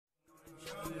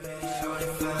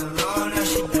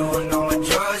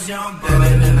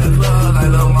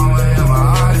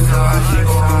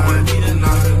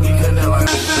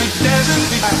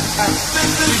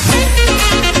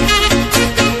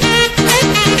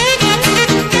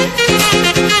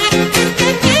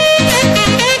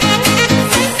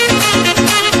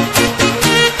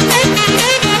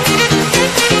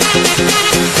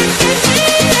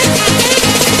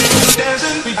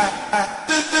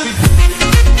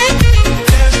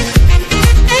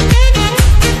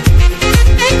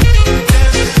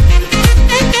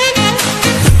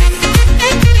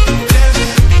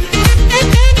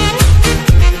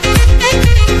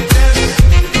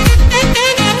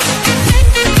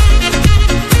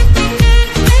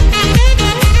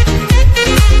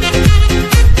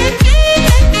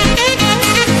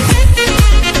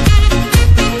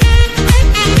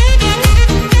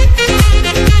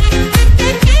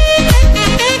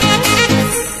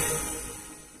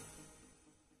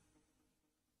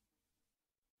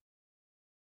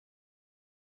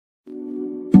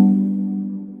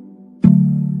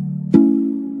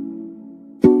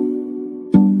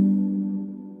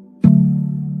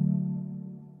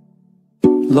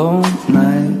Long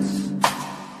nights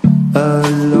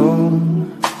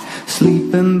alone,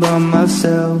 sleeping by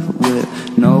myself with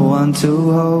no one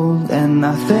to hold. And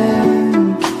I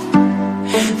think,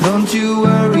 don't you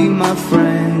worry my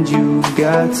friend, you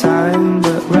got time.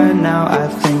 But right now I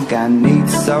think I need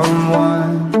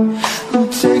someone who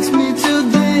takes me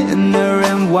to dinner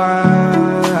and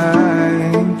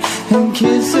wine and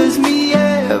kisses me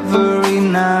every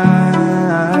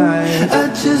night. I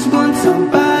just want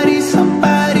somebody,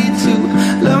 somebody to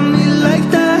love me like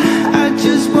that. I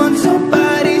just want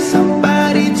somebody,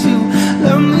 somebody to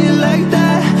love me like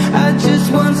that. I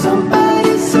just want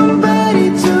somebody, somebody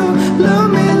to love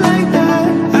me like that.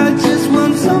 I just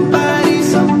want somebody,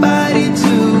 somebody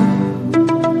to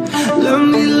love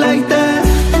me like that.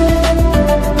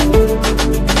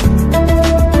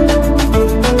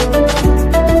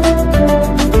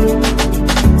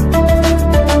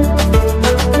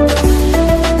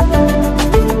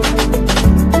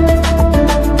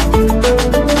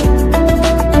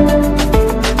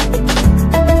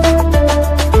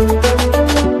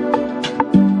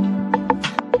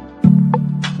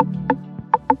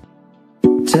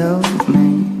 Tell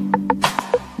me,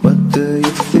 what do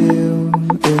you feel?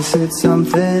 Is it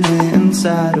something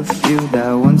inside of you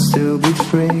that wants to be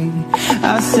free?